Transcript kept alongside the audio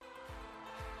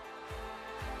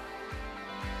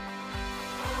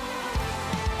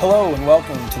Hello and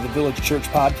welcome to the Village Church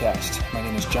Podcast. My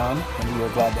name is John, and we are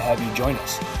glad to have you join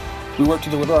us. We work to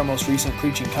deliver our most recent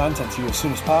preaching content to you as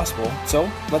soon as possible, so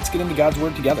let's get into God's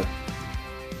Word together.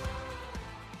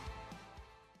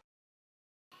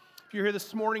 If you're here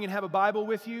this morning and have a Bible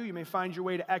with you, you may find your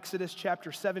way to Exodus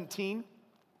chapter 17.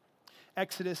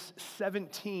 Exodus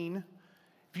 17.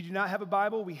 If you do not have a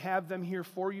Bible, we have them here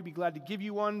for you. Be glad to give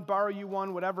you one, borrow you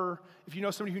one, whatever. If you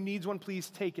know somebody who needs one, please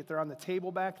take it. They're on the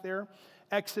table back there.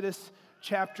 Exodus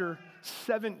chapter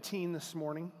 17 this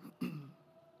morning.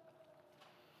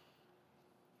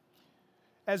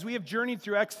 As we have journeyed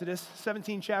through Exodus,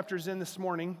 17 chapters in this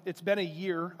morning, it's been a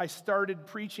year. I started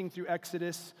preaching through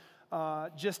Exodus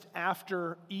just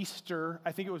after Easter.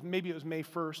 I think it was May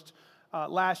 1st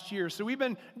last year. So we've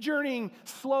been journeying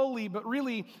slowly, but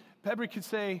really, everybody could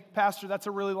say, Pastor, that's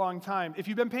a really long time. If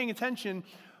you've been paying attention,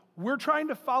 we're trying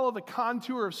to follow the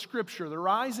contour of Scripture, the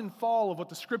rise and fall of what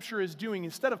the Scripture is doing.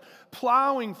 Instead of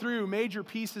plowing through major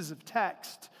pieces of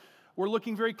text, we're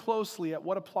looking very closely at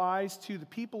what applies to the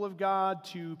people of God,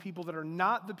 to people that are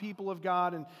not the people of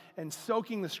God, and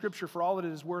soaking the Scripture for all that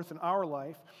it is worth in our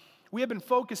life. We have been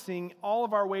focusing all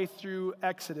of our way through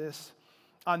Exodus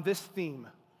on this theme: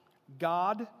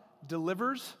 God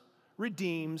delivers,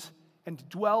 redeems, and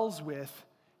dwells with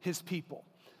his people.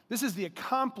 This is the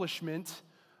accomplishment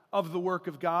of the work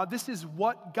of God. This is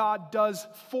what God does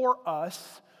for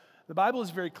us. The Bible is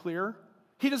very clear.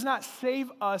 He does not save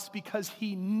us because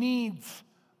he needs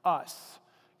us.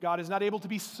 God is not able to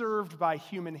be served by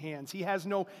human hands. He has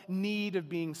no need of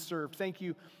being served. Thank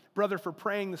you, brother, for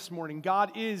praying this morning.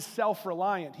 God is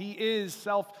self-reliant. He is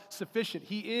self-sufficient.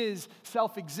 He is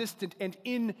self-existent and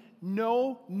in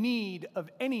no need of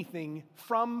anything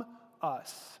from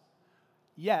us.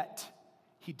 Yet,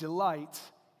 he delights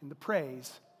in the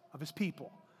praise of his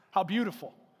people. How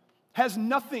beautiful. Has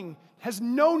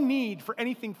no need for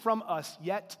anything from us,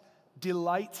 yet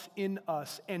delights in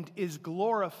us and is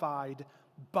glorified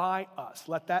by us.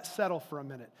 Let that settle for a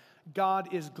minute.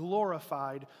 God is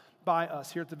glorified by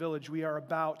us. Here at the Village, we are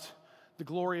about the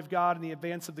glory of God and the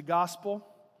advance of the gospel.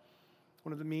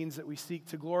 One of the means that we seek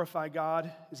to glorify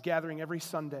God is gathering every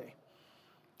Sunday.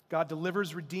 God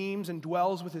delivers, redeems, and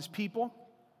dwells with his people.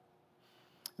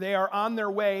 They are on their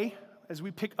way as we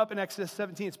pick up in Exodus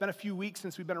 17. It's been a few weeks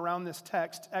since we've been around this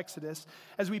text, Exodus.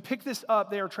 As we pick this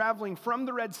up, they are traveling from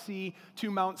the Red Sea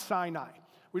to Mount Sinai.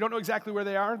 We don't know exactly where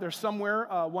they are. They're somewhere,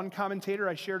 one commentator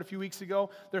I shared a few weeks ago,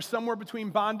 they're somewhere between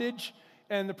bondage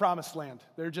and the promised land.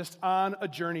 They're just on a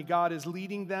journey. God is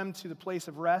leading them to the place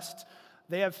of rest.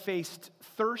 They have faced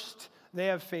thirst. They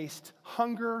have faced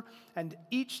hunger. And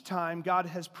each time, God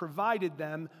has provided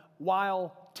them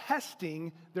while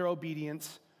testing their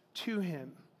obedience to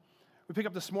him. We pick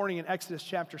up this morning in Exodus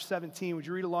chapter 17. Would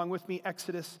you read along with me?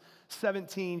 Exodus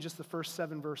 17, just the first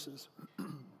 7 verses.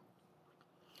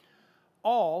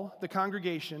 All the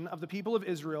congregation of the people of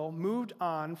Israel moved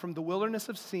on from the wilderness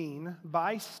of Sin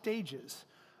by stages,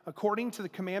 according to the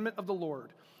commandment of the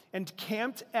Lord, and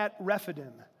camped at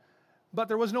Rephidim. But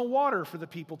there was no water for the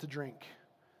people to drink.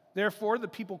 Therefore the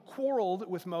people quarreled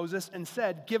with Moses and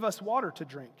said, "Give us water to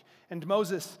drink." And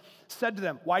Moses said to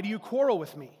them, "Why do you quarrel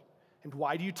with me? And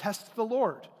why do you test the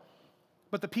Lord?"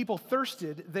 But the people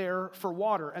thirsted there for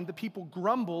water, and the people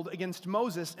grumbled against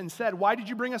Moses and said, "Why did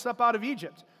you bring us up out of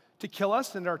Egypt? To kill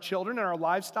us and our children and our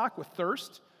livestock with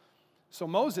thirst?" So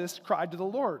Moses cried to the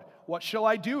Lord, "What shall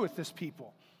I do with this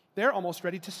people? They're almost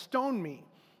ready to stone me."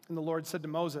 And the Lord said to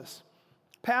Moses,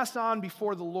 "Pass on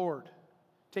before the Lord,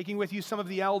 taking with you some of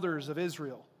the elders of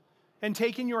Israel, and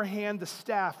take in your hand the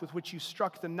staff with which you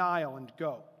struck the Nile, and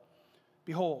go.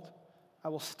 Behold, I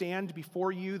will stand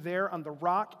before you there on the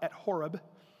rock at Horeb,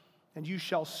 and you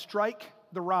shall strike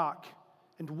the rock,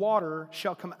 and water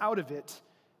shall come out of it,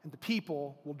 and the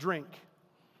people will drink."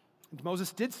 And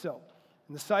Moses did so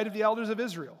in the sight of the elders of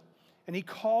Israel, and he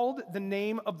called the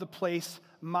name of the place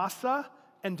Massah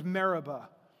and Meribah,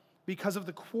 because of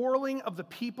the quarreling of the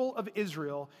people of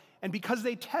Israel, and because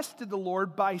they tested the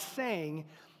Lord by saying,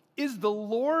 "Is the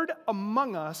Lord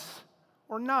among us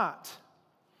or not?"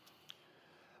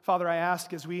 Father, I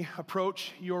ask as we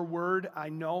approach your word, I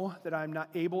know that I'm not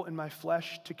able in my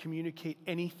flesh to communicate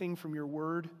anything from your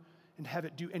word and have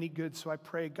it do any good. So I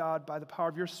pray, God, by the power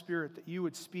of your Spirit, that you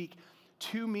would speak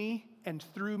to me and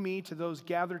through me to those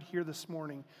gathered here this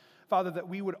morning. Father, that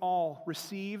we would all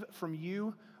receive from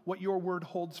you what your word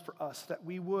holds for us, that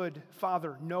we would,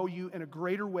 Father, know you in a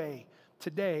greater way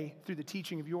today through the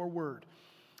teaching of your word.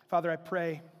 Father, I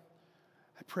pray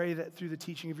that through the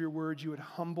teaching of your word, you would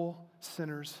humble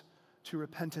sinners to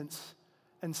repentance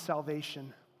and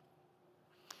salvation.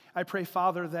 I pray,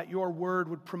 Father, that your word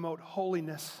would promote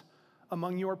holiness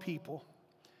among your people.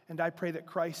 And I pray that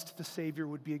Christ the Savior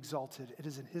would be exalted. It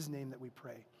is in his name that we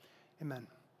pray. Amen.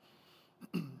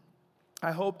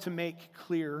 I hope to make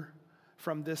clear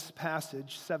from this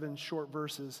passage, 7 short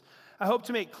verses, I hope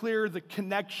to make clear the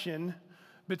connection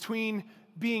between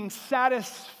being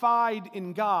satisfied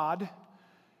in God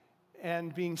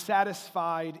and being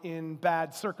satisfied in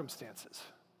bad circumstances.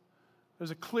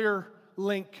 There's a clear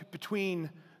link between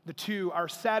the two. Our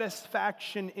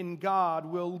satisfaction in God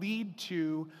will lead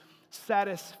to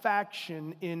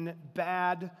satisfaction in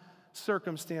bad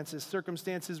circumstances,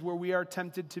 circumstances where we are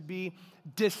tempted to be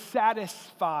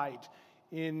dissatisfied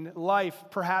in life,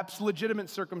 perhaps legitimate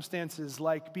circumstances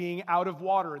like being out of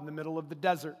water in the middle of the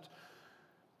desert.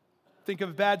 Think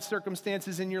of bad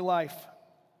circumstances in your life.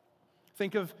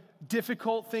 Think of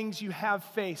difficult things you have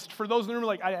faced. For those in the room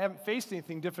like, I haven't faced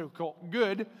anything difficult.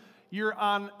 Good. You're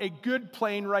on a good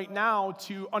plane right now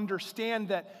to understand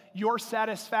that your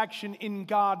satisfaction in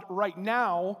God right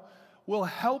now will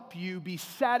help you be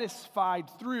satisfied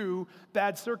through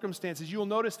bad circumstances. You will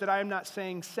notice that I am not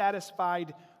saying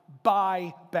satisfied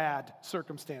by bad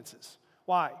circumstances.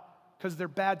 Why? Because they're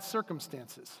bad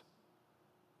circumstances.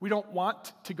 We don't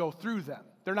want to go through them.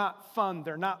 They're not fun.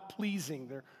 They're not pleasing.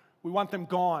 We want them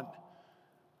gone.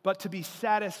 But to be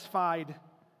satisfied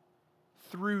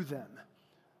through them.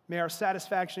 May our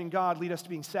satisfaction in God lead us to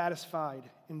being satisfied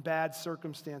in bad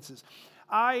circumstances.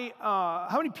 How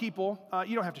many people,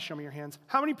 you don't have to show me your hands,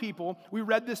 how many people, we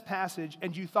read this passage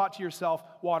and you thought to yourself,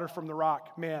 water from the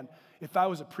rock, man, if I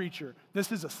was a preacher,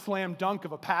 this is a slam dunk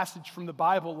of a passage from the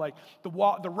Bible, like the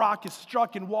rock is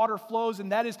struck and water flows,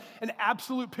 and that is an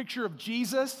absolute picture of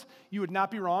Jesus. You would not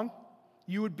be wrong.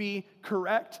 You would be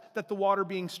correct that the water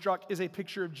being struck is a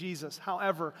picture of Jesus.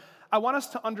 However, I want us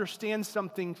to understand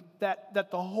something that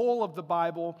the whole of the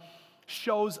Bible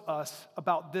shows us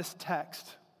about this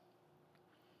text.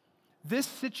 This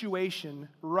situation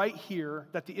right here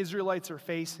that the Israelites are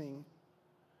facing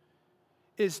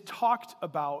is talked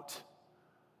about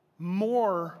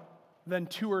more than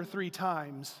 2 or 3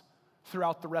 times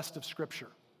throughout the rest of Scripture.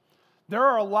 There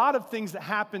are a lot of things that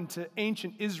happened to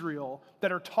ancient Israel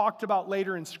that are talked about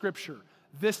later in Scripture.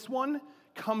 This one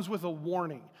comes with a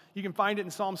warning. You can find it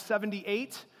in Psalm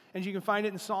 78, and you can find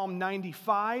it in Psalm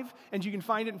 95, and you can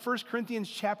find it in 1 Corinthians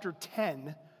chapter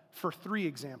 10 for 3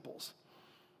 examples.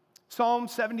 Psalm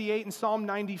 78 and Psalm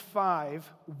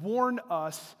 95 warn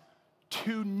us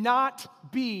to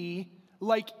not be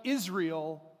like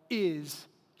Israel is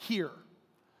here.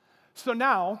 So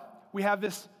now we have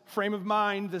this frame of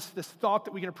mind, this thought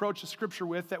that we can approach the Scripture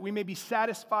with, that we may be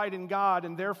satisfied in God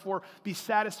and therefore be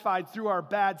satisfied through our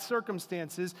bad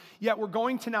circumstances, yet we're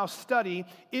going to now study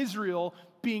Israel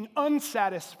being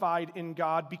unsatisfied in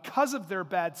God because of their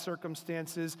bad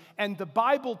circumstances, and the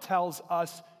Bible tells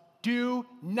us, do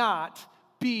not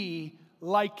be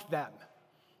like them.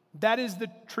 That is the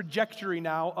trajectory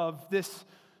now of this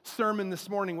sermon this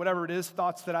morning, whatever it is,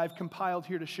 thoughts that I've compiled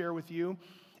here to share with you.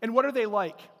 And what are they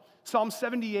like? Psalm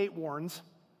 78 warns,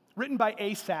 written by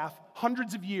Asaph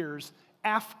hundreds of years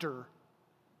after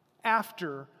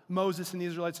Moses and the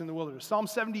Israelites in the wilderness. Psalm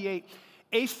 78,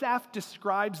 Asaph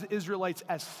describes the Israelites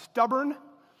as stubborn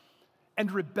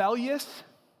and rebellious.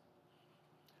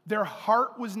 Their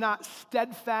heart was not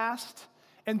steadfast,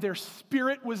 and their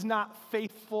spirit was not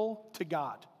faithful to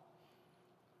God.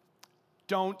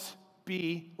 Don't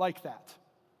be like that.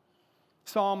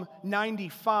 Psalm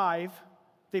 95,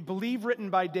 they believe written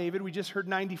by David. We just heard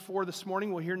 94 this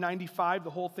morning. We'll hear 95,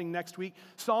 the whole thing next week.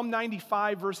 Psalm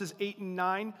 95, verses 8 and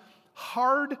 9,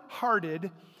 hard-hearted,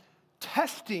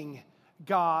 testing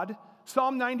God.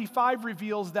 Psalm 95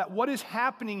 reveals that what is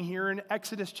happening here in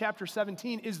Exodus chapter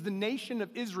 17 is the nation of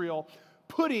Israel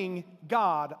putting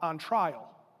God on trial.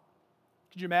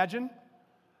 Could you imagine?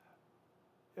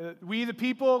 We, the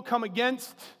people, come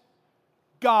against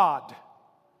God.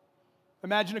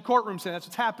 Imagine a courtroom saying that's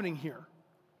what's happening here.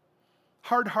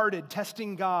 Hard-hearted,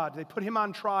 testing God. They put him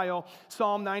on trial.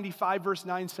 Psalm 95, verse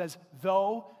 9 says,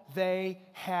 though they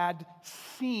had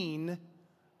seen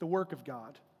the work of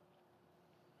God.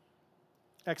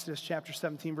 Exodus chapter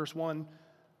 17, verse 1,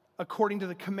 according to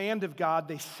the command of God,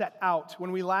 they set out.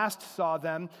 When we last saw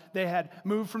them, they had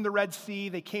moved from the Red Sea.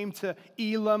 They came to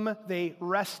Elim. They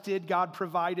rested. God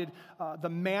provided the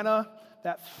manna,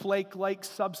 that flake-like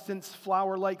substance,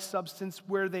 flour-like substance,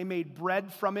 where they made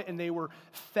bread from it, and they were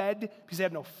fed because they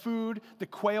had no food. The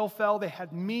quail fell. They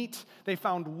had meat. They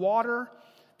found water.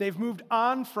 They've moved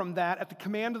on from that at the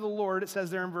command of the Lord. It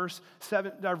says there in verse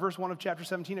 1 of chapter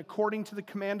 17, according to the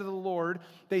command of the Lord,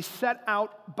 they set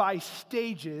out by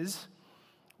stages.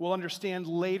 We'll understand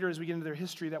later as we get into their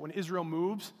history that when Israel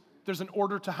moves, there's an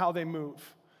order to how they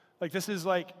move. Like this is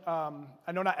like,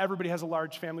 I know not everybody has a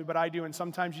large family, but I do, and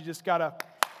sometimes you just gotta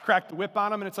crack the whip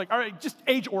on them, and it's like, all right, just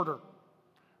age order,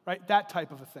 right? That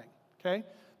type of a thing, okay?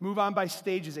 Move on by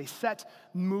stages, a set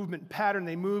movement pattern.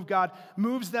 They move, God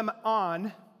moves them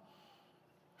on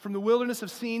from the wilderness of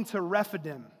Sin to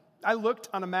Rephidim. I looked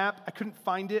on a map. I couldn't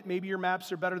find it. Maybe your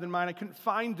maps are better than mine. I couldn't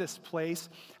find this place.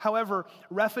 However,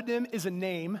 Rephidim is a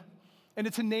name, and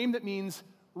it's a name that means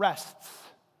rests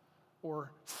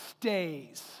or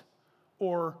stays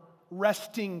or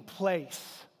resting place.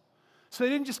 So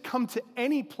they didn't just come to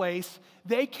any place.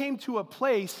 They came to a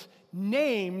place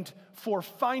named for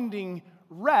finding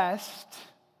rest.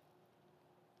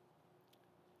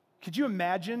 Could you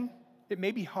imagine? It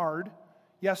may be hard.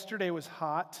 Yesterday was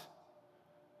hot.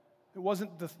 It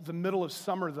wasn't the middle of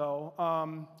summer, though.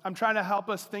 I'm trying to help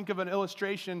us think of an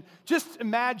illustration. Just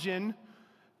imagine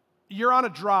you're on a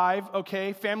drive,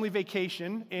 okay, family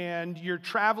vacation, and you're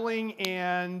traveling,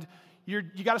 and you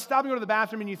got to stop and go to the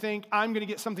bathroom, and you think, I'm going to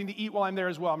get something to eat while I'm there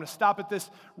as well. I'm going to stop at this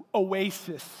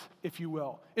oasis, if you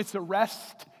will. It's a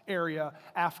rest area,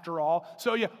 after all.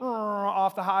 So you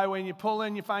off the highway, and you pull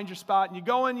in, you find your spot, and you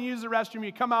go in, you use the restroom,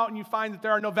 you come out, and you find that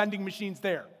there are no vending machines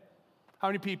there. How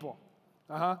many people?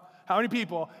 How many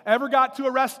people ever got to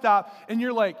a rest stop, and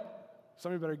you're like,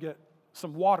 somebody better get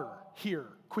some water here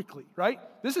quickly, right?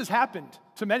 This has happened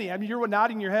to many. I mean, you're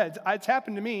nodding your heads. It's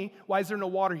happened to me. Why is there no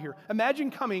water here? Imagine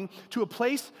coming to a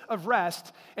place of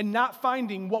rest and not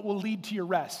finding what will lead to your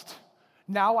rest.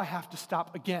 Now I have to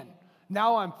stop again.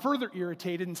 Now I'm further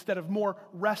irritated instead of more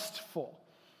restful.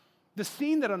 The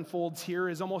scene that unfolds here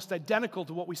is almost identical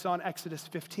to what we saw in Exodus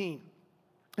 15.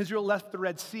 Israel left the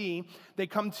Red Sea. They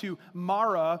come to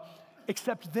Marah,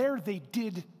 except there they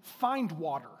did find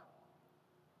water.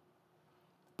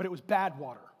 But it was bad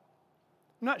water.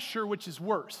 I'm not sure which is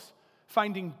worse,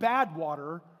 finding bad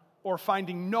water or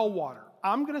finding no water.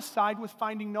 I'm going to side with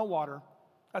finding no water.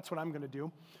 That's what I'm going to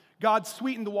do. God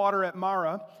sweetened the water at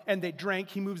Marah, and they drank.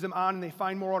 He moves them on, and they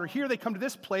find more water. Here they come to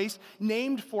this place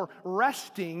named for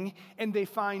resting, and they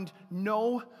find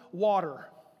no water.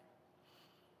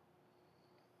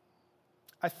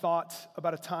 I thought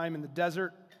about a time in the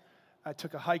desert. I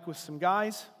took a hike with some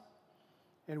guys,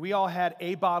 and we all had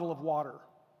a bottle of water.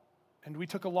 And we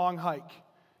took a long hike,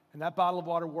 and that bottle of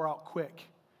water wore out quick.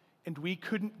 And we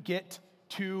couldn't get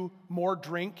to more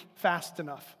drink fast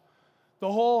enough.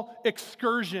 The whole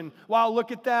excursion, wow,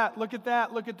 look at that, look at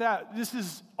that, look at that. This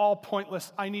is all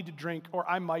pointless. I need to drink, or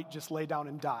I might just lay down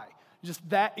and die. Just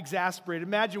that exasperated.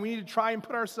 Imagine we need to try and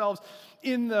put ourselves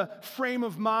in the frame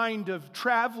of mind of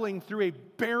traveling through a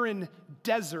barren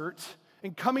desert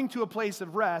and coming to a place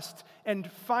of rest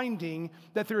and finding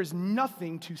that there is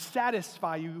nothing to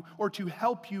satisfy you or to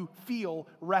help you feel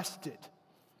rested.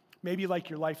 Maybe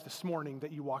like your life this morning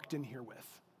that you walked in here with.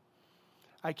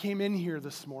 I came in here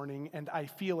this morning and I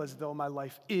feel as though my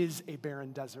life is a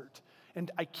barren desert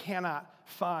and I cannot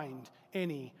find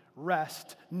any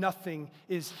rest. Nothing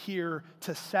is here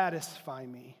to satisfy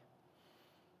me.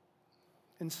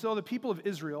 And so the people of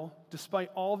Israel,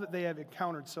 despite all that they have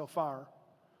encountered so far,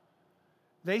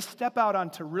 they step out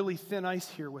onto really thin ice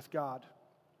here with God.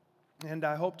 And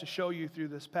I hope to show you through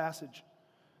this passage.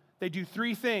 They do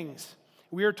three things.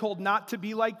 We are told not to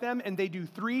be like them, and they do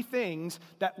three things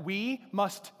that we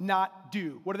must not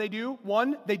do. What do?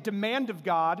 1, they demand of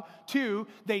God. 2,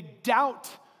 they doubt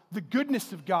the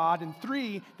goodness of God. And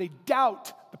 3, they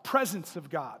doubt the presence of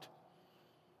God.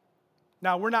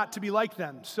 Now, we're not to be like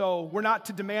them, so we're not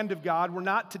to demand of God. We're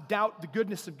not to doubt the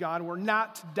goodness of God. We're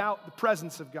not to doubt the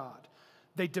presence of God.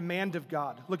 They demand of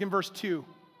God. Look in verse 2.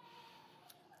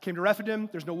 Came to Rephidim,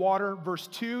 there's no water. Verse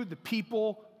 2, the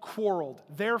people quarreled.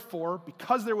 Therefore,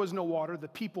 because there was no water, the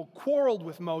people quarreled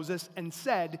with Moses and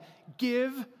said,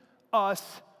 "Give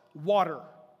us water."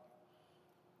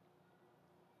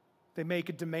 They make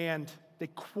a demand. They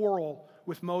quarrel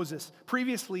with Moses.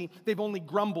 Previously, they've only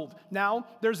grumbled. Now,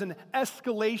 there's an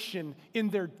escalation in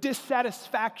their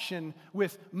dissatisfaction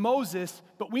with Moses,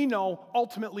 but we know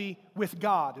ultimately with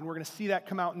God. And we're going to see that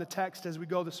come out in the text as we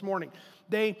go this morning.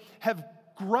 They have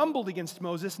grumbled against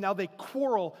Moses. Now they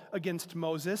quarrel against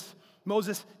Moses.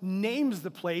 Moses names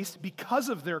the place because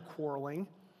of their quarreling.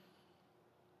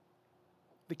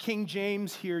 The King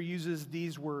James here uses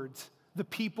these words. The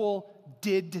people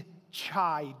did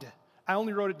chide. I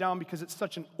only wrote it down because it's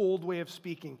such an old way of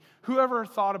speaking. Whoever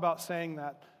thought about saying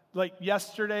that? Like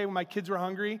yesterday when my kids were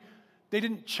hungry, they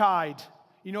didn't chide.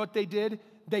 You know what they did?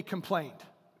 They complained.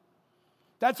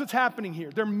 That's what's happening here.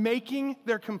 They're making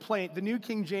their complaint. The New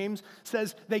King James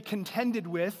says they contended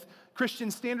with.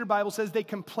 Christian Standard Bible says they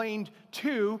complained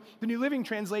to. The New Living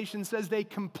Translation says they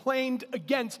complained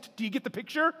against. Do you get the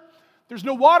picture? There's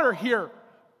no water here.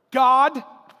 God,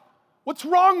 what's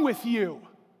wrong with you?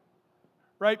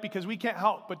 Right? Because we can't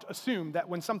help but assume that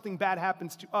when something bad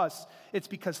happens to us, it's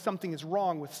because something is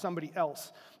wrong with somebody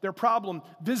else. Their problem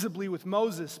visibly with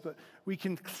Moses, but we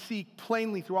can see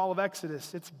plainly through all of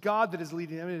Exodus, it's God that is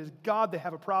leading them. It is God they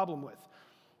have a problem with.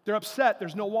 They're upset.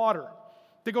 There's no water.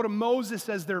 They go to Moses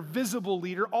as their visible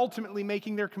leader, ultimately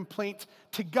making their complaint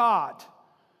to God.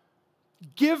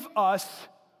 Give us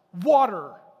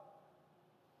water.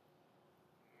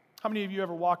 How many of you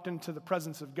ever walked into the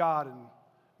presence of God and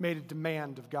made a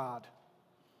demand of God?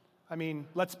 I mean,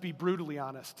 let's be brutally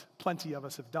honest. Plenty of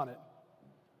us have done it.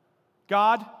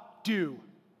 God, do.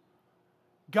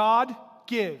 God,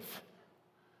 give.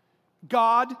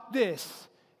 God, this.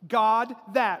 God,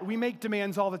 that. We make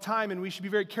demands all the time, and we should be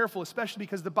very careful, especially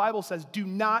because the Bible says, do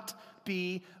not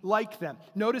be like them.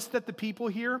 Notice that the people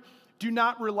here do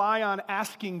not rely on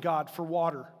asking God for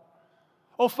water.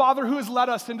 Oh, Father, who has led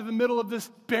us into the middle of this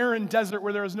barren desert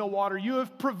where there is no water? You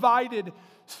have provided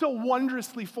so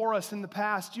wondrously for us in the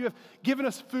past. You have given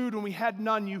us food when we had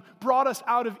none. You brought us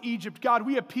out of Egypt. God,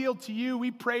 we appeal to you.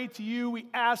 We pray to you. We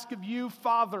ask of you,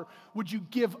 Father, would you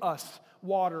give us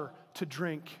water to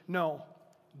drink? No.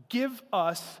 Give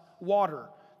us water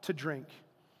to drink.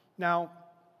 Now,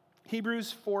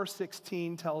 Hebrews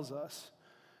 4:16 tells us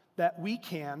that we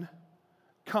can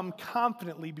come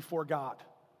confidently before God.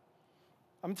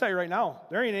 I'm going to tell you right now,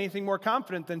 there ain't anything more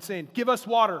confident than saying, give us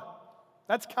water.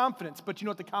 That's confidence. But you know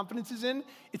what the confidence is in?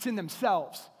 It's in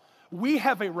themselves. We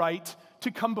have a right to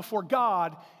come before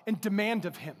God and demand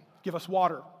of him, give us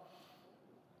water.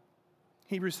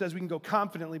 Hebrews says we can go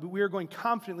confidently, but we are going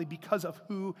confidently because of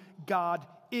who God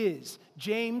is.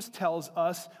 James tells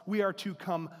us we are to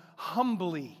come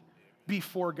humbly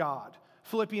before God.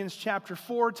 Philippians chapter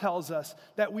 4 tells us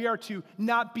that we are to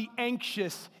not be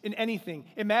anxious in anything.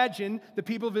 Imagine the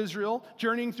people of Israel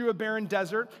journeying through a barren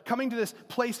desert, coming to this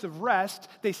place of rest.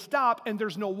 They stop and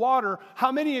there's no water.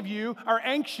 How many of you are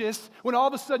anxious when all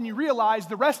of a sudden you realize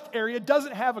the rest area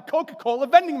doesn't have a Coca-Cola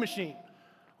vending machine?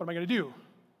 What am I going to do?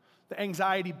 The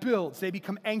anxiety builds. They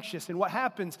become anxious. And what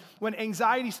happens when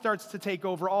anxiety starts to take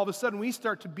over? All of a sudden we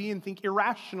start to be and think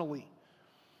irrationally.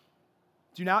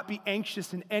 Do not be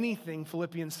anxious in anything,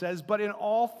 Philippians says, but in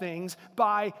all things,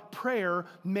 by prayer,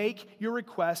 make your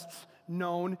requests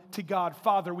known to God.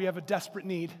 Father, we have a desperate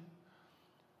need.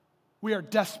 We are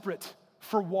desperate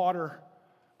for water.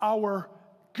 Our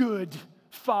good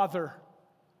Father.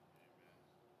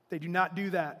 They do not do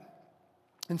that.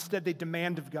 Instead, they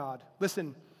demand of God.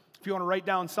 Listen, if you want to write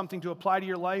down something to apply to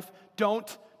your life,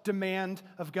 don't demand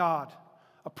of God.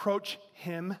 Approach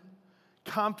him,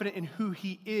 confident in who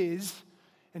he is.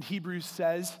 And Hebrews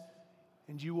says,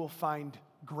 and you will find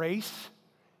grace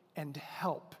and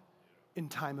help in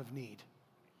time of need.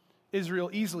 Israel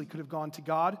easily could have gone to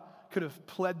God, could have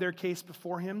pled their case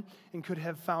before him, and could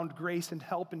have found grace and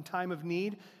help in time of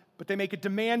need, but they make a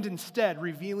demand instead,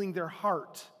 revealing their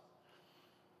heart.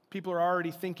 People are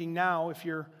already thinking now, if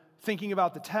you're thinking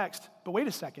about the text, but wait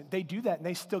a second, they do that and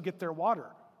they still get their water.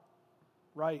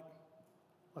 Right.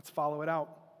 Let's follow it out.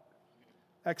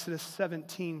 Exodus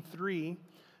 17:3.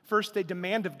 First, they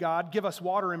demand of God, give us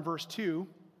water in verse 2.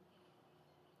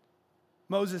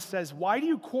 Moses says, why do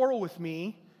you quarrel with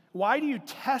me? Why do you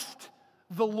test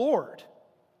the Lord?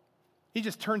 He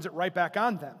just turns it right back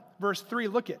on them. Verse 3,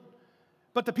 look it.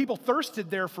 But the people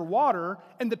thirsted there for water,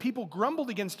 and the people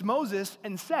grumbled against Moses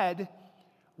and said,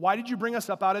 why did you bring us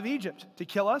up out of Egypt? To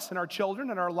kill us and our children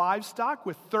and our livestock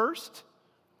with thirst?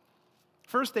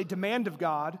 First, they demand of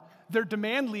God. Their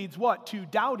demand leads what? To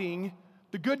doubting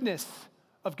the goodness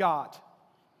of God.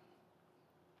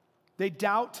 They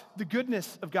doubt the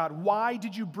goodness of God. Why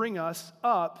did you bring us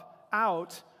up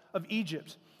out of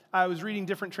Egypt? I was reading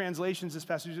different translations this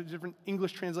past week, different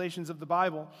English translations of the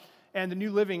Bible, and the New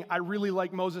Living, I really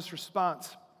like Moses'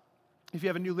 response. If you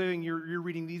have a New Living, you're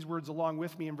reading these words along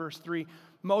with me in verse 3.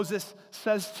 Moses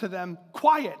says to them,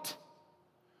 quiet.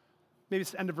 Maybe it's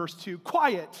the end of verse 2.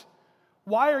 Quiet.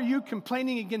 Why are you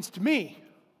complaining against me?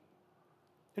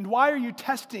 And why are you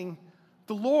testing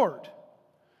the Lord?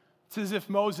 It's as if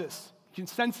Moses can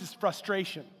sense his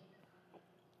frustration.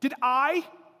 Did I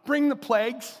bring the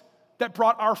plagues that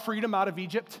brought our freedom out of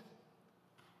Egypt?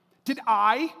 Did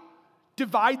I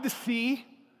divide the sea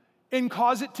and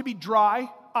cause it to be dry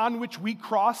on which we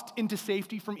crossed into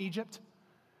safety from Egypt?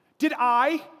 Did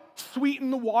I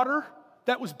sweeten the water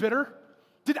that was bitter?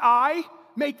 Did I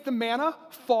make the manna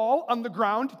fall on the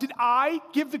ground? Did I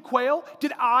give the quail?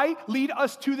 Did I lead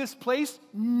us to this place?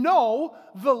 No,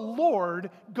 the Lord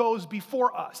goes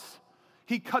before us.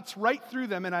 He cuts right through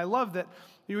them, and I love that.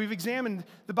 We've examined,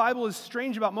 the Bible is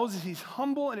strange about Moses. He's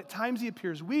humble, and at times he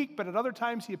appears weak, but at other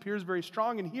times he appears very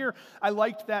strong. And here, I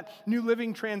liked that New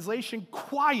Living Translation,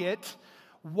 quiet.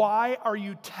 Why are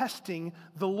you testing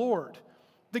the Lord?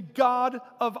 The God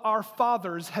of our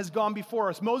fathers has gone before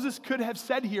us. Moses could have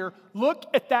said here, look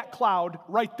at that cloud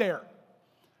right there.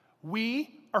 We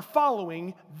are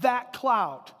following that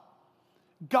cloud.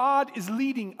 God is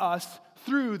leading us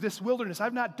through this wilderness.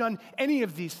 I've not done any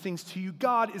of these things to you.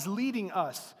 God is leading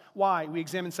us. Why? We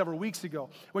examined several weeks ago.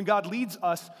 When God leads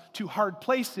us to hard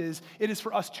places, it is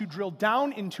for us to drill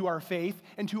down into our faith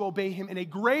and to obey Him in a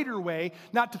greater way,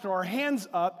 not to throw our hands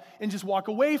up and just walk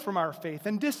away from our faith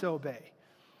and disobey.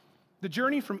 The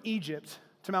journey from Egypt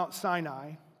to Mount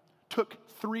Sinai took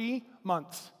 3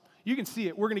 months. You can see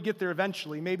it. We're going to get there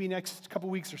eventually, maybe next couple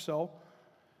weeks or so.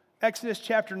 Exodus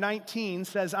chapter 19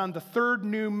 says, on the third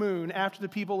new moon after the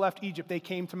people left Egypt, they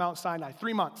came to Mount Sinai.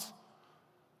 3 months.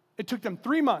 It took them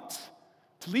 3 months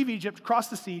to leave Egypt, cross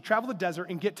the sea, travel the desert,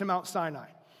 and get to Mount Sinai.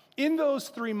 In those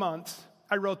 3 months,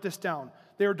 I wrote this down.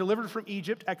 They were delivered from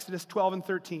Egypt, Exodus 12 and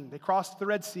 13. They crossed the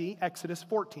Red Sea, Exodus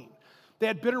 14. They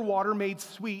had bitter water made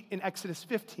sweet in Exodus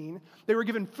 15. They were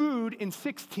given food in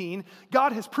 16.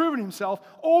 God has proven Himself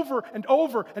over and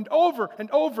over and over and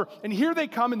over. And here they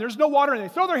come, and there's no water, and they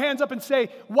throw their hands up and say,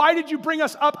 why did you bring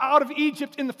us up out of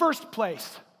Egypt in the first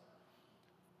place?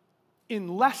 In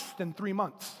less than 3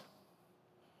 months.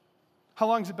 How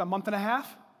long has it been? A month and a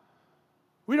half?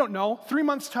 We don't know. 3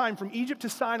 months' time from Egypt to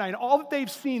Sinai, and all that they've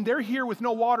seen, they're here with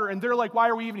no water, and they're like, why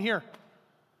are we even here?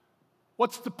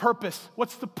 What's the purpose?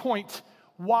 What's the point?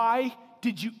 Why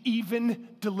did you even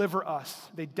deliver us?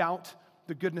 They doubt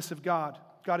the goodness of God.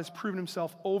 God has proven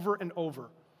Himself over and over.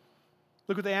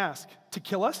 Look what they ask. To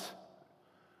kill us?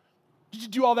 Did you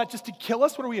do all that just to kill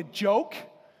us? What are we, a joke?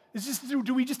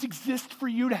 Do we just exist for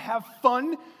you to have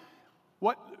fun?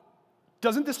 What?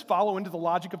 Doesn't this follow into the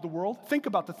logic of the world? Think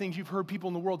about the things you've heard people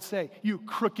in the world say. You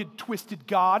crooked, twisted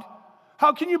God.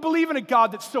 How can you believe in a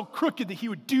God that's so crooked that He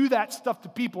would do that stuff to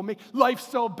people, make life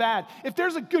so bad? If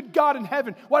there's a good God in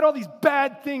heaven, why do all these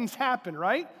bad things happen,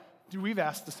 right? We've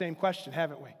asked the same question,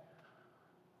 haven't we?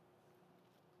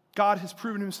 God has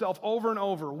proven Himself over and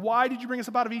over. Why did you bring us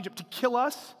up out of Egypt? To kill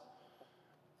us?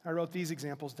 I wrote these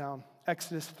examples down.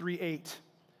 Exodus 3:8,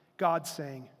 God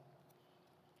saying,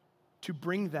 to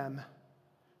bring them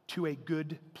to a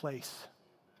good place.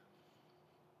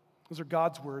 Those are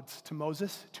God's words to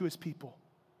Moses, to His people.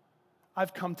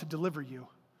 I've come to deliver you,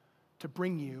 to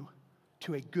bring you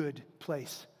to a good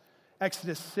place.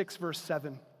 Exodus 6, verse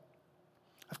 7.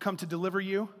 I've come to deliver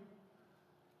you.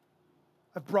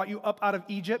 I've brought you up out of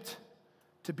Egypt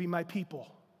to be my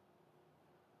people.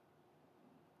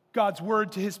 God's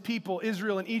word to His people,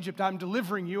 Israel and Egypt, I'm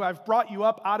delivering you. I've brought you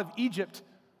up out of Egypt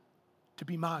to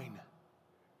be mine.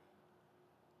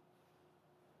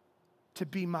 To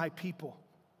be my people,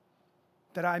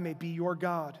 that I may be your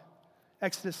God.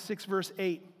 Exodus 6, verse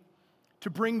 8, to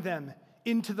bring them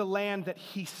into the land that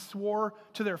He swore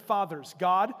to their fathers.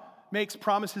 God makes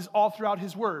promises all throughout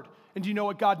His word. And do you know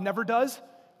what God never does?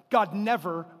 God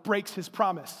never breaks His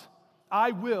promise.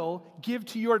 I will give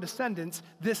to your descendants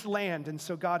this land. And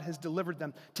so God has delivered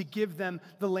them to give them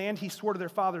the land He swore to their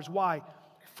fathers. Why?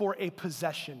 For a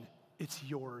possession. It's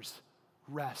yours.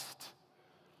 Rest.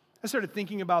 I started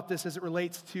thinking about this as it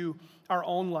relates to our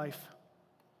own life.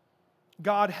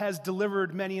 God has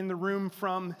delivered many in the room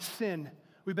from sin.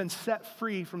 We've been set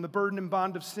free from the burden and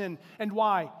bond of sin. And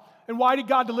why? And why did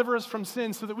God deliver us from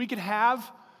sin? So that we could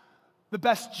have the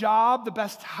best job, the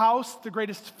best house, the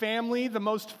greatest family, the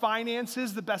most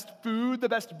finances, the best food, the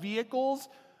best vehicles.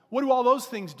 What do all those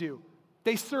things do?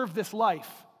 They serve this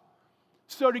life.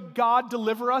 So did God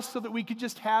deliver us so that we could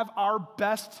just have our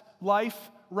best life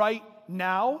right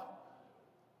now?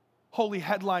 Holy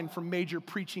headline from major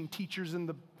preaching teachers in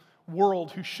the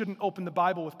world who shouldn't open the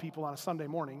Bible with people on a Sunday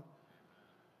morning.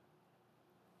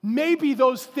 Maybe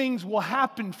those things will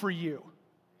happen for you.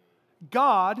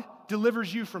 God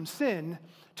delivers you from sin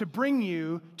to bring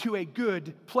you to a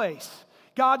good place.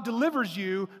 God delivers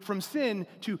you from sin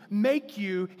to make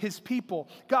you His people.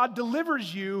 God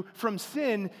delivers you from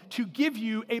sin to give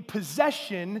you a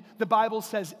possession, the Bible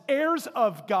says, heirs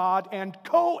of God and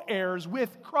co-heirs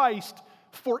with Christ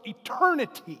for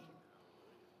eternity.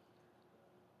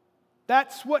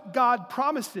 That's what God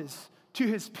promises to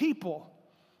His people.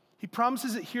 He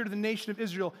promises it here to the nation of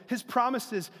Israel. His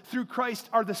promises through Christ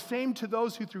are the same to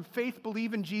those who through faith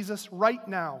believe in Jesus right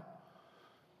now.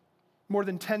 More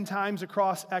than 10 times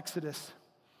across Exodus,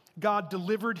 God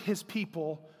delivered His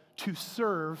people to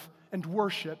serve and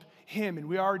worship Him. And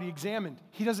we already examined,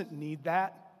 He doesn't need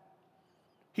that.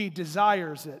 He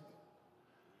desires it.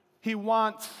 He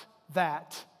wants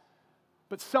that.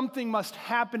 But something must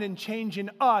happen and change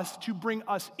in us to bring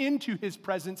us into his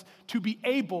presence to be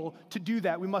able to do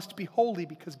that. We must be holy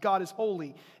because God is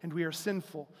holy and we are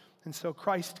sinful. And so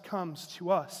Christ comes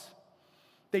to us.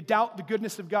 They doubt the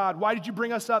goodness of God. Why did you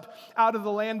bring us up out of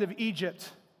the land of Egypt?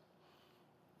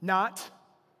 Not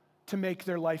to make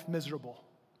their life miserable.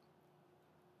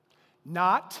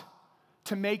 Not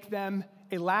to make them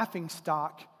a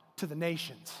laughingstock to the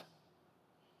nations.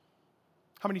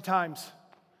 How many times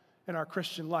in our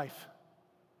Christian life,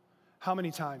 how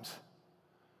many times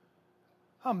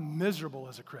I'm miserable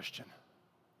as a Christian?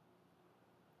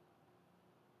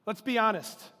 Let's be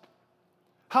honest.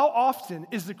 How often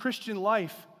is the Christian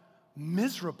life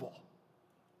miserable?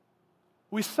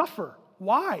 We suffer.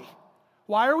 Why?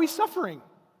 Why are we suffering?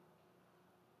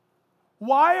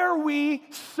 Why are we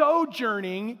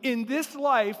sojourning in this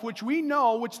life which we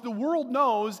know, which the world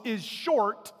knows is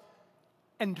short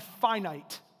and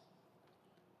finite?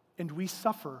 And we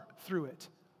suffer through it.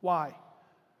 Why?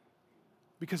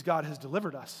 Because God has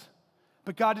delivered us.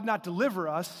 But God did not deliver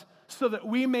us so that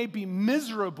we may be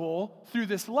miserable through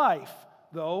this life,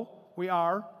 though we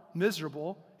are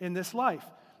miserable in this life.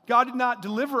 God did not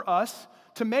deliver us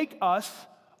to make us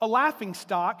a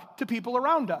laughingstock to people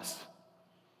around us.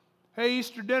 Hey,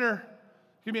 Easter dinner,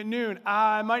 it's going to be at noon.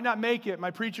 I might not make it.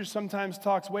 My preacher sometimes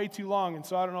talks way too long, and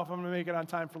so I don't know if I'm going to make it on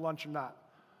time for lunch or not.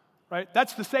 Right?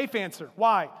 That's the safe answer.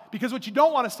 Why? Because what you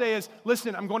don't want to say is,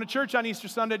 listen, I'm going to church on Easter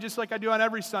Sunday just like I do on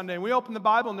every Sunday. And we open the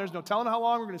Bible and there's no telling how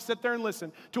long we're going to sit there and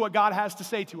listen to what God has to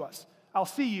say to us. I'll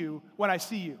see you when I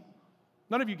see you.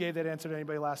 None of you gave that answer to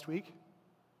anybody last week.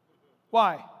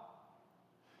 Why?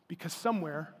 Because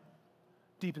somewhere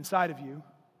deep inside of you,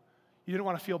 you didn't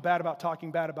want to feel bad about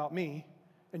talking bad about me,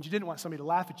 and you didn't want somebody to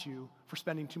laugh at you for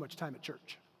spending too much time at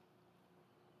church.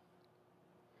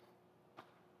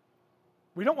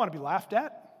 We don't want to be laughed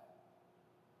at.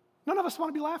 None of us want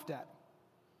to be laughed at.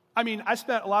 I mean, I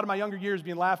spent a lot of my younger years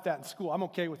being laughed at in school. I'm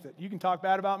okay with it. You can talk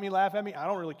bad about me, laugh at me. I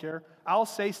don't really care. I'll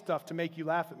say stuff to make you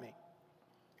laugh at me.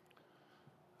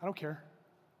 I don't care.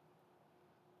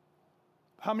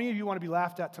 How many of you want to be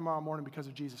laughed at tomorrow morning because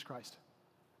of Jesus Christ?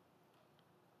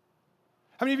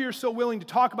 How many of you are so willing to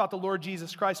talk about the Lord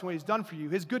Jesus Christ and what he's done for you,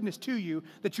 his goodness to you,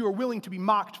 that you are willing to be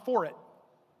mocked for it?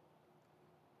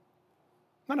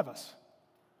 None of us.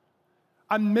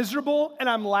 I'm miserable and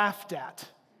I'm laughed at.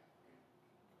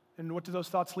 And what do those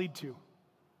thoughts lead to?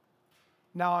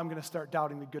 Now I'm going to start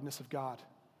doubting the goodness of God.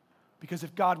 Because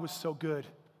if God was so good,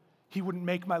 he wouldn't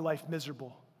make my life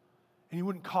miserable. And he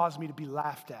wouldn't cause me to be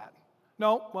laughed at.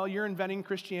 No, well, you're inventing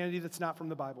Christianity that's not from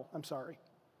the Bible. I'm sorry.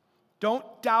 Don't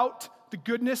doubt the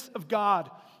goodness of God.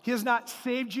 He has not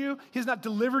saved you. He has not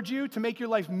delivered you to make your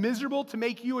life miserable, to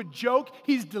make you a joke.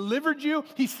 He's delivered you.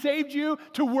 He saved you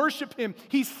to worship him.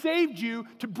 He saved you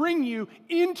to bring you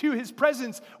into his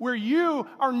presence where you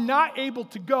are not able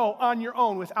to go on your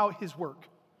own without his work.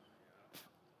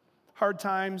 Hard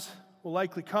times will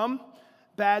likely come.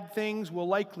 Bad things will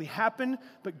likely happen,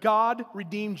 but God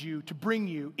redeemed you to bring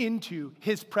you into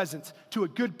his presence, to a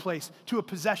good place, to a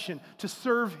possession, to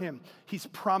serve him. He's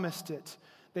promised it.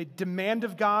 They demand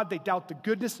of God, they doubt the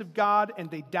goodness of God, and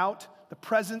they doubt the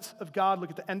presence of God. Look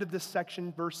at the end of this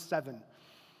section, verse 7.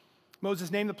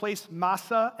 Moses named the place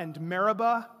Massah and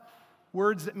Meribah,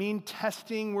 words that mean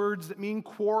testing, words that mean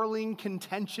quarreling,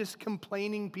 contentious,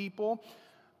 complaining people.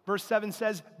 Verse 7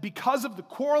 says, because of the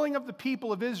quarreling of the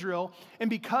people of Israel, and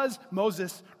because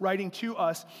Moses, writing to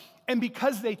us, and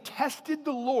because they tested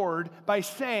the Lord by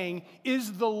saying,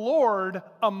 is the Lord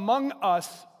among us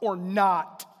or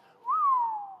not?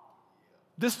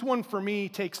 This one for me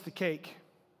takes the cake.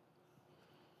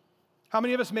 How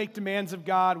many of us make demands of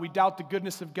God? We doubt the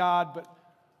goodness of God, but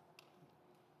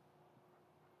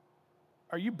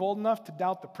are you bold enough to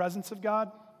doubt the presence of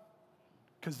God?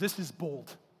 Because this is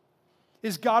bold.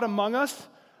 Is God among us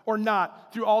or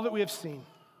not through all that we have seen?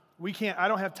 I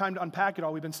don't have time to unpack it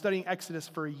all. We've been studying Exodus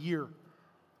for a year.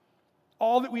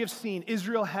 All that we have seen,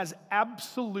 Israel has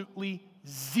absolutely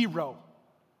zero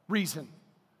reason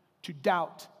to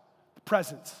doubt the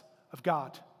presence of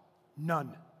God.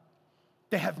 None.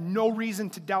 They have no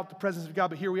reason to doubt the presence of God,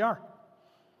 but here we are.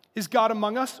 Is God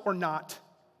among us or not?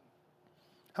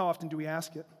 How often do we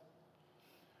ask it?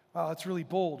 Wow, that's really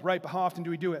bold, right? But how often do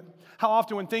we do it? How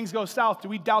often when things go south do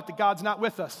we doubt that God's not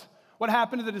with us? What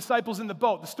happened to the disciples in the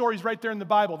boat? The story's right there in the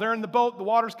Bible. They're in the boat, the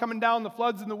water's coming down, the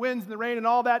floods and the winds and the rain and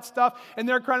all that stuff, and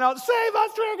they're crying out, save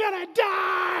us, we're going to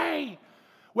die!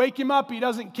 Wake him up, he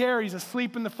doesn't care. He's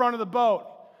asleep in the front of the boat.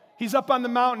 He's up on the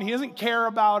mountain. He doesn't care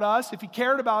about us. If he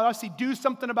cared about us, he'd do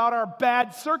something about our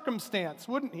bad circumstance,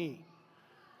 wouldn't he?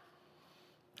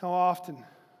 How often,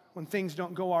 when things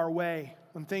don't go our way,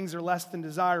 when things are less than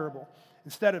desirable,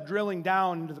 instead of drilling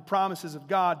down into the promises of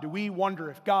God, do we wonder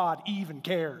if God even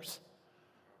cares?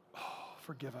 Oh,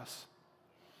 forgive us.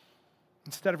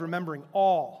 Instead of remembering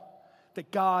all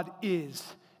that God is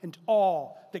and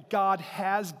all that God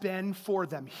has been for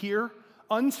them. Here,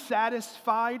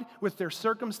 unsatisfied with their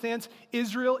circumstance,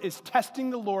 Israel is testing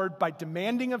the Lord by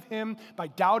demanding of him, by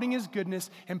doubting his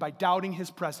goodness, and by doubting his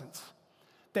presence.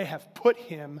 They have put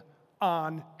him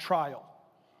on trial.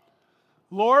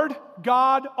 Lord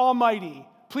God Almighty,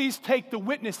 please take the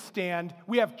witness stand.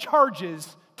 We have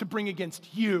charges to bring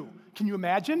against you. Can you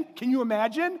imagine? Can you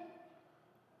imagine?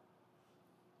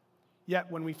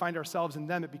 Yet when we find ourselves in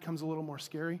them, it becomes a little more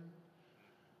scary.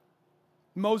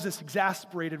 Moses,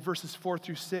 exasperated, verses 4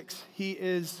 through 6. He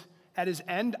is at his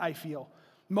end, I feel.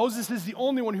 Moses is the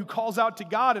only one who calls out to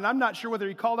God, and I'm not sure whether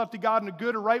he called out to God in a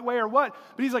good or right way or what,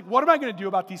 but he's like, what am I going to do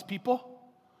about these people?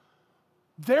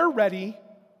 They're ready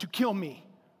to kill me.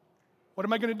 What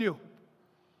am I going to do?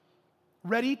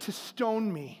 Ready to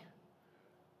stone me.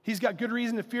 He's got good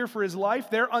reason to fear for his life.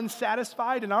 They're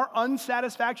unsatisfied, and our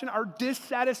unsatisfaction, our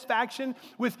dissatisfaction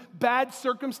with bad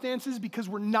circumstances because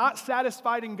we're not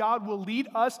satisfied in God will lead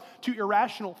us to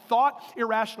irrational thought.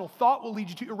 Irrational thought will lead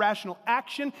you to irrational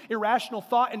action. Irrational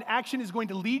thought and action is going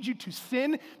to lead you to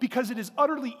sin because it is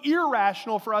utterly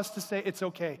irrational for us to say, it's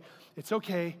okay, it's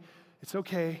okay, it's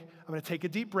okay. I'm going to take a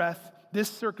deep breath. This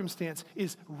circumstance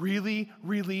is really,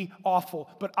 really awful,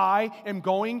 but I am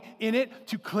going in it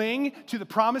to cling to the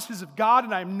promises of God,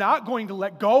 and I'm not going to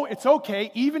let go. It's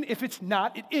okay, even if it's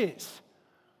not, it is.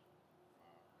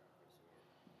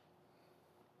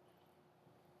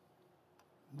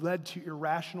 Led to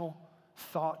irrational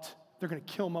thought. They're going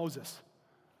to kill Moses.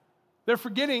 They're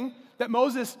forgetting that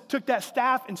Moses took that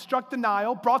staff and struck the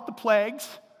Nile, brought the plagues.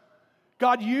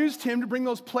 God used him to bring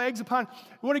those plagues upon.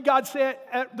 What did God say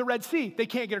at the Red Sea? They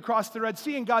can't get across the Red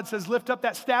Sea, and God says, lift up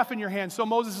that staff in your hand. So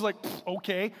Moses is like,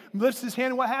 okay, lifts his hand,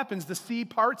 and what happens? The sea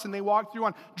parts, and they walk through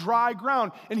on dry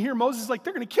ground. And here Moses is like,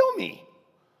 they're going to kill me.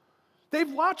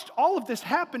 They've watched all of this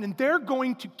happen, and they're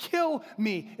going to kill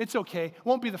me. It's okay.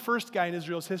 Won't be the first guy in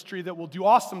Israel's history that will do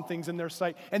awesome things in their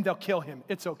sight, and they'll kill him.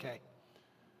 It's okay.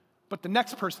 But the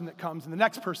next person that comes and the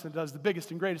next person that does the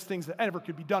biggest and greatest things that ever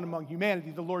could be done among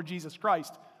humanity, the Lord Jesus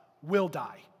Christ, will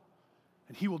die.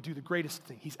 And he will do the greatest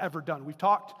thing he's ever done. We've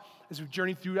talked, as we've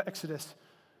journeyed through Exodus,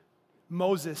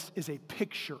 Moses is a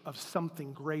picture of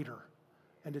something greater,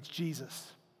 and it's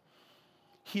Jesus.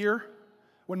 Here,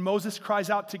 when Moses cries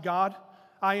out to God,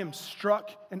 I am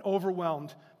struck and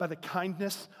overwhelmed by the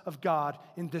kindness of God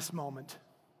in this moment.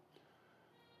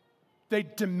 They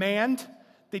demand,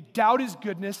 they doubt his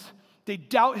goodness, they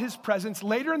doubt his presence.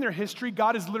 Later in their history,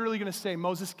 God is literally going to say,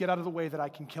 Moses, get out of the way that I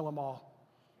can kill them all.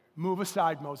 Move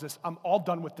aside, Moses. I'm all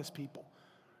done with this people.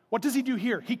 What does he do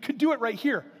here? He could do it right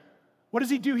here. What does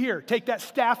he do here? Take that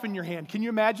staff in your hand. Can you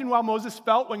imagine how Moses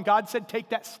felt when God said, take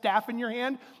that staff in your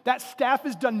hand? That staff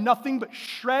has done nothing but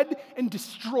shred and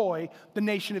destroy the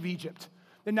nation of Egypt.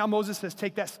 And now Moses says,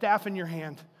 take that staff in your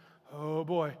hand. Oh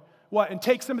boy. What? And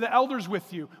take some of the elders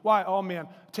with you. Why? Oh man,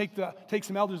 take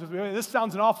some elders with you. This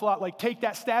sounds an awful lot like take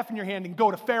that staff in your hand and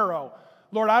go to Pharaoh.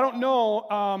 Lord, I don't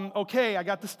know. Okay, I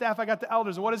got the staff, I got the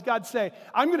elders. And what does God say?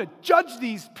 I'm going to judge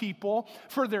these people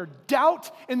for their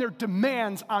doubt and their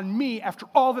demands on me after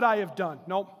all that I have done.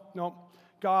 Nope.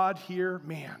 God here,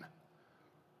 man.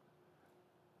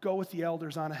 Go with the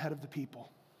elders on ahead of the people.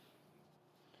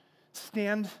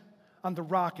 Stand on the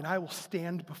rock and I will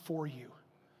stand before you.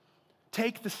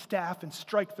 Take the staff and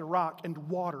strike the rock, and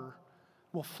water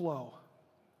will flow.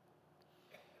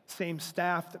 Same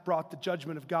staff that brought the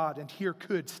judgment of God, and here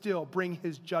could still bring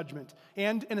his judgment,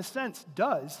 and in a sense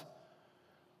does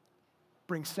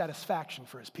bring satisfaction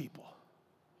for his people.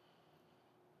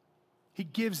 He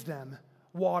gives them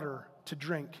water to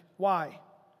drink. Why?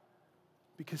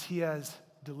 Because he has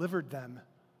delivered them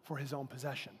for his own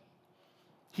possession.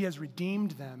 He has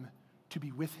redeemed them to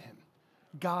be with him.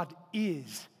 God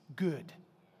is good.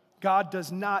 God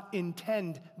does not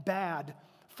intend bad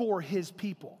for his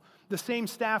people. The same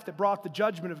staff that brought the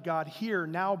judgment of God here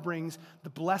now brings the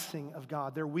blessing of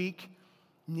God. They're weak,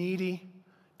 needy,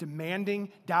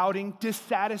 demanding, doubting,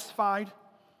 dissatisfied.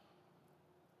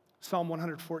 Psalm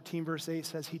 114 verse 8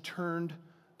 says, he turned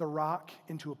the rock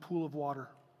into a pool of water,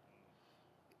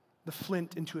 the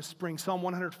flint into a spring. Psalm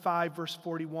 105 verse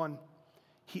 41,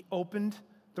 he opened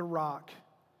the rock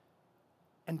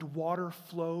and water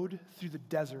flowed through the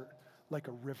desert like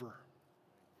a river.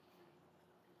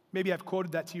 Maybe I've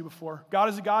quoted that to you before. God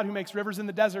is a God who makes rivers in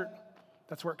the desert.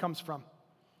 That's where it comes from.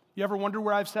 You ever wonder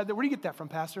where I've said that? Where do you get that from,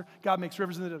 Pastor? God makes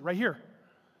rivers in the desert. Right here.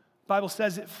 The Bible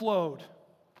says it flowed.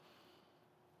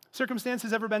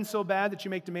 Circumstances ever been so bad that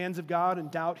you make demands of God and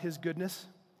doubt his goodness,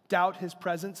 doubt his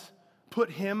presence, put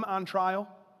him on trial?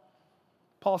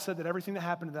 Paul said that everything that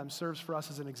happened to them serves for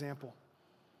us as an example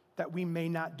that we may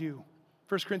not do.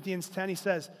 1 Corinthians 10, he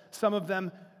says, some of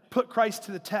them put Christ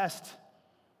to the test.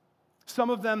 Some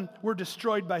of them were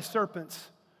destroyed by serpents.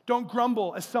 Don't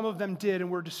grumble as some of them did and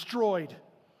were destroyed.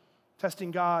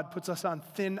 Testing God puts us on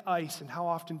thin ice, and how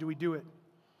often do we do it?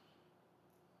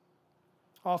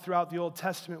 All throughout the Old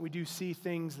Testament, we do see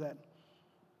things that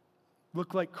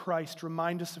look like Christ,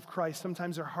 remind us of Christ.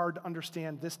 Sometimes they're hard to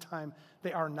understand. This time,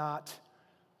 they are not.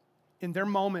 In their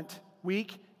moment,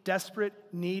 weak, desperate,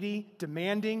 needy,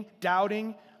 demanding,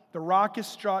 doubting, the rock is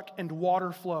struck and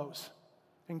water flows.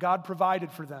 And God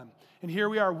provided for them. And here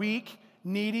we are, weak,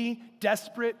 needy,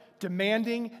 desperate,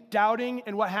 demanding, doubting.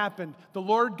 And what happened? The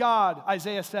Lord God,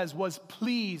 Isaiah says, was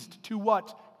pleased to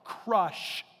what?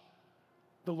 Crush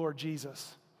the Lord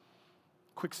Jesus.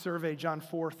 Quick survey, John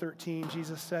 4:13,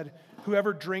 Jesus said,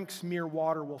 whoever drinks mere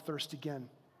water will thirst again.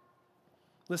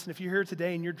 Listen, if you're here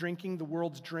today and you're drinking the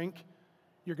world's drink,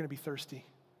 you're going to be thirsty.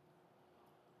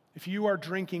 If you are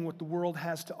drinking what the world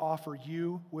has to offer,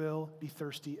 you will be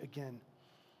thirsty again.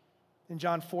 In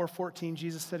John 4:14,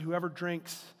 Jesus said, whoever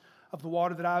drinks of the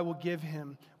water that I will give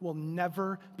him will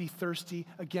never be thirsty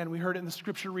again. We heard it in the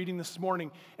scripture reading this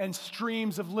morning. And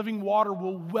streams of living water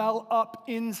will well up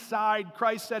inside.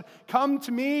 Christ said, come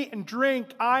to me and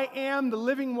drink. I am the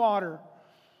living water.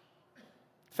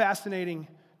 Fascinating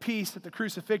piece at the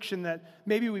crucifixion that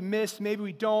maybe we miss, maybe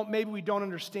we don't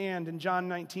understand. In John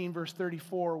 19, verse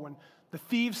 34, when the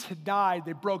thieves had died,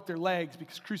 they broke their legs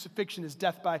because crucifixion is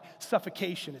death by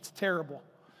suffocation. It's terrible.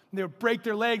 And they would break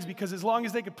their legs because as long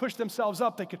as they could push themselves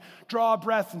up, they could draw a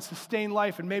breath and sustain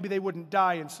life, and maybe they wouldn't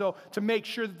die. And so to make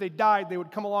sure that they died, they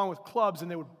would come along with clubs and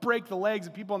they would break the legs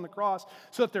of people on the cross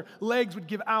so that their legs would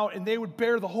give out and they would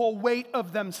bear the whole weight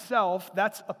of themselves.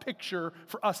 That's a picture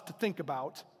for us to think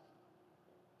about.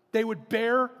 They would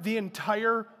bear the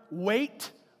entire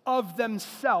weight of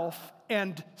themselves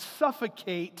and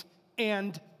suffocate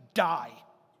and die.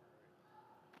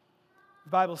 The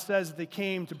Bible says that they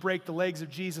came to break the legs of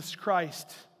Jesus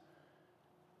Christ,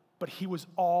 but he was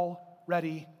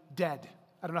already dead.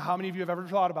 I don't know how many of you have ever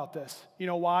thought about this. You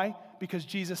know why? Because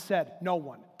Jesus said, no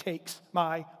one takes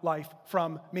my life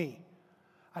from me.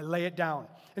 I lay it down.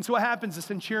 And so what happens? The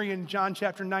centurion in John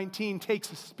chapter 19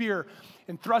 takes a spear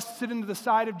and thrusts it into the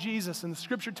side of Jesus. And the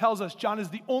scripture tells us John is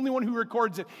the only one who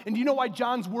records it. And do you know why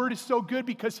John's word is so good?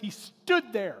 Because he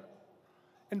stood there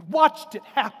and watched it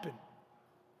happen.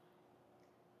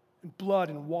 And blood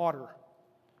and water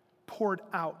poured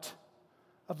out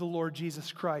of the Lord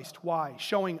Jesus Christ. Why?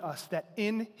 Showing us that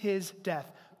in his death,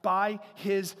 by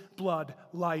his blood,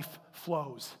 life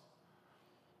flows.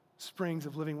 Springs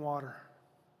of living water.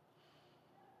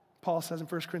 Paul says in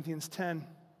 1 Corinthians 10,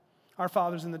 our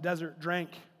fathers in the desert drank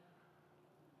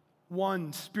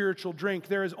one spiritual drink.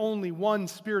 There is only one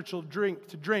spiritual drink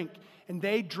to drink. And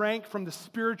they drank from the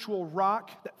spiritual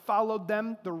rock that followed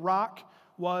them. The rock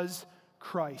was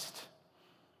Christ.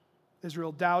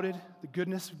 Israel doubted the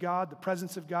goodness of God, the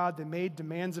presence of God. They made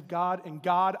demands of God, and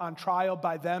God, on trial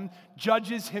by them,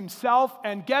 judges himself.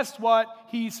 And guess what?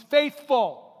 He's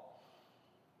faithful.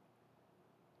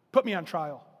 Put me on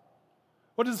trial.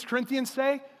 What does Corinthians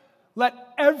say? Let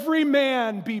every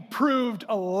man be proved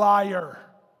a liar,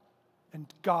 and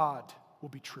God will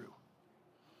be true.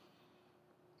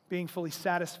 Being fully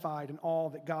satisfied in all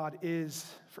that God is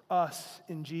for us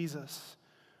in Jesus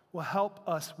will help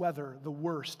us weather the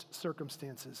worst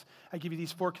circumstances. I give you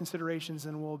these 4 considerations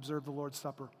and we'll observe the Lord's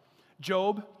Supper.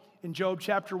 Job, in Job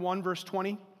chapter 1, verse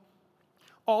 20,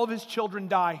 all of his children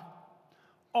die.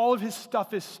 All of his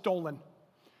stuff is stolen.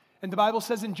 And the Bible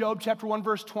says in Job chapter 1,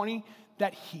 verse 20,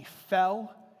 that he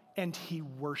fell and he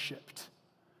worshiped.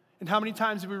 And how many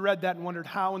times have we read that and wondered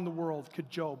how in the world could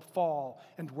Job fall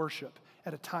and worship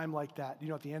at a time like that? You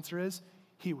know what the answer is?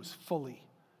 He was fully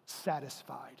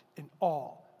satisfied in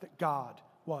all that God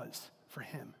was for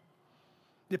him.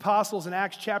 The apostles in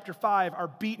Acts chapter 5 are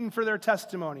beaten for their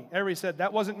testimony. Everybody said,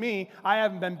 that wasn't me. I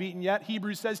haven't been beaten yet.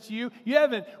 Hebrews says to you, you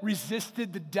haven't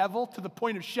resisted the devil to the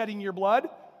point of shedding your blood.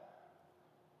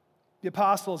 The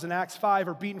apostles in Acts 5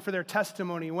 are beaten for their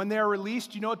testimony. When they are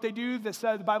released, you know what they do?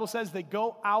 The Bible says they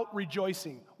go out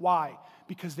rejoicing. Why?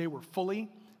 Because they were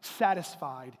fully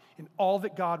satisfied in all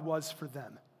that God was for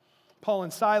them. Paul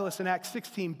and Silas in Acts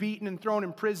 16, beaten and thrown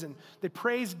in prison. They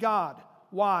praised God.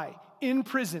 Why? In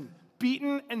prison,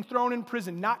 beaten and thrown in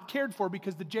prison, not cared for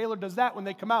because the jailer does that when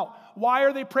they come out. Why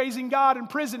are they praising God in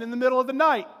prison in the middle of the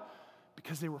night?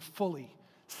 Because they were fully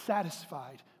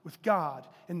satisfied with God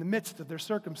in the midst of their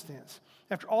circumstance.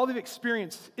 After all they've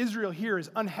experienced, Israel here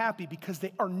is unhappy because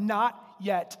they are not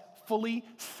yet fully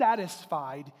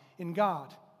satisfied in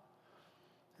God.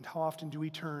 And how often do we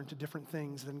turn to different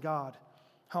things than God?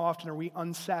 How often are we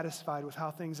unsatisfied with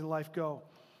how things in life go?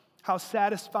 How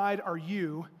satisfied are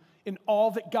you in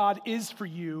all that God is for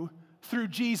you through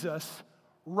Jesus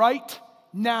right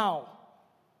now?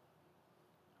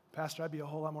 Pastor, I'd be a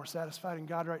whole lot more satisfied in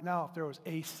God right now if there was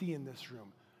AC in this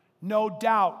room. No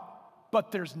doubt,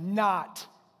 but there's not.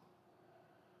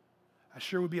 I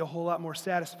sure would be a whole lot more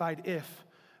satisfied if.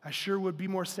 I sure would be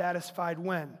more satisfied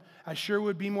when. I sure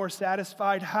would be more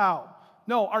satisfied how.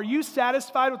 No, are you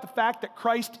satisfied with the fact that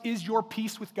Christ is your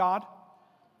peace with God?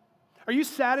 Are you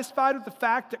satisfied with the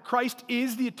fact that Christ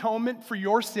is the atonement for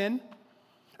your sin?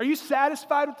 Are you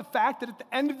satisfied with the fact that at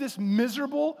the end of this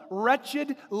miserable,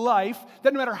 wretched life,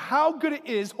 that no matter how good it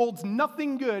is, holds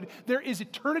nothing good, there is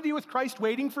eternity with Christ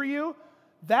waiting for you?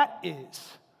 That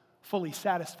is fully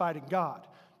satisfied in God,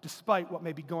 despite what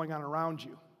may be going on around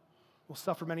you. We'll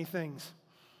suffer many things.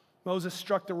 Moses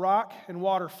struck the rock and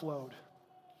water flowed.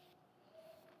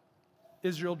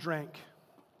 Israel drank.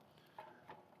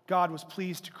 God was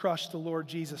pleased to crush the Lord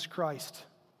Jesus Christ,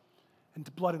 and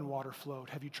the blood and water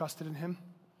flowed. Have you trusted in him?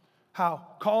 How?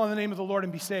 Call on the name of the Lord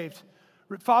and be saved.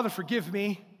 Father, forgive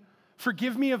me.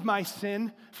 Forgive me of my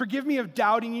sin. Forgive me of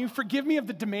doubting you. Forgive me of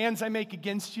the demands I make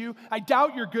against you. I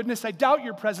doubt your goodness. I doubt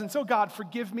your presence. Oh God,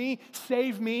 forgive me.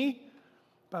 Save me.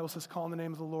 The Bible says, call on the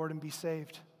name of the Lord and be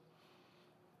saved.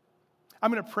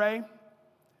 I'm going to pray,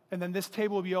 and then this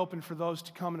table will be open for those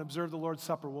to come and observe the Lord's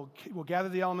Supper. We'll gather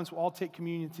the elements. We'll all take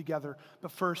communion together.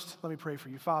 But first, let me pray for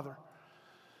you. Father,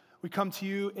 we come to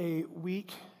you a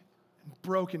weak and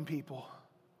broken people,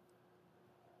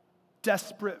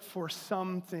 desperate for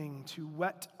something to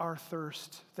whet our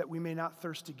thirst that we may not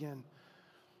thirst again.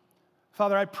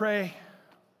 Father, I pray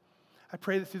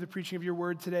that through the preaching of your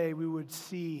word today, we would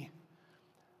see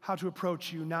how to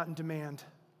approach you, not in demand,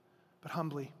 but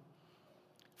humbly.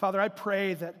 Father, I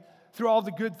pray that through all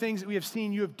the good things that we have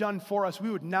seen you have done for us, we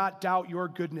would not doubt your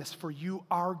goodness, for you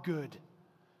are good.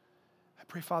 I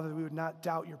pray, Father, that we would not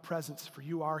doubt your presence, for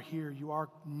you are here, you are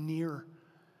near.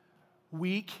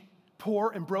 Weak,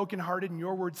 poor, and brokenhearted, and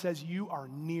your word says you are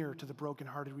near to the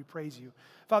brokenhearted. We praise you.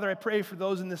 Father, I pray for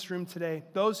those in this room today,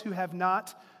 those who have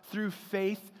not, through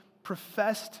faith,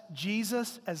 professed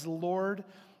Jesus as Lord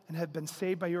and have been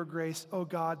saved by your grace. Oh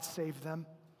God, save them.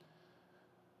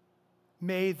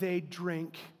 May they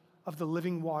drink of the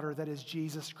living water that is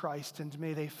Jesus Christ, and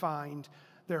may they find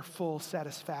their full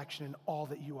satisfaction in all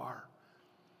that you are.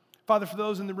 Father, for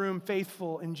those in the room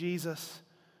faithful in Jesus,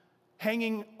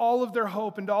 hanging all of their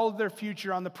hope and all of their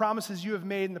future on the promises you have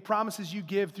made and the promises you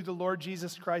give through the Lord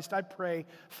Jesus Christ, I pray,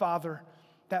 Father,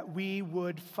 that we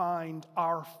would find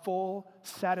our full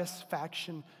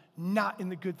satisfaction not in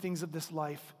the good things of this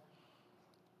life,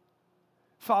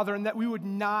 Father, and that we would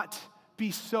not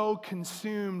be so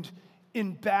consumed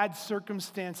in bad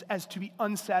circumstance as to be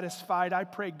unsatisfied. I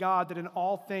pray, God, that in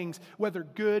all things, whether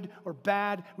good or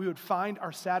bad, we would find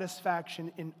our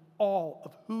satisfaction in all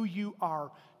of who you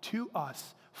are to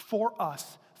us, for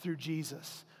us, through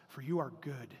Jesus. For you are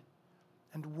good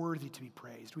and worthy to be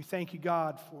praised. We thank you,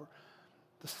 God, for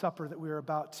the supper that we are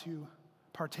about to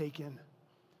partake in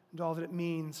and all that it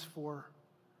means for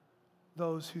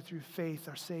those who through faith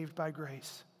are saved by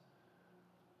grace.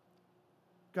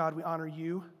 God, we honor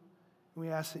you, and we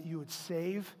ask that you would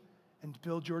save and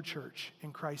build your church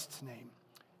in Christ's name.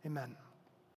 Amen.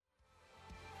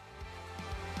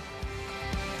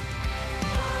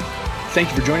 Thank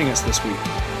you for joining us this week.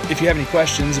 If you have any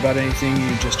questions about anything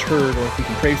you just heard, or if we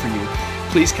can pray for you,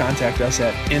 please contact us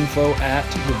at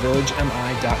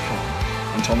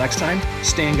info@thevillagemi.com. Until next time,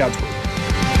 stay in God's Word.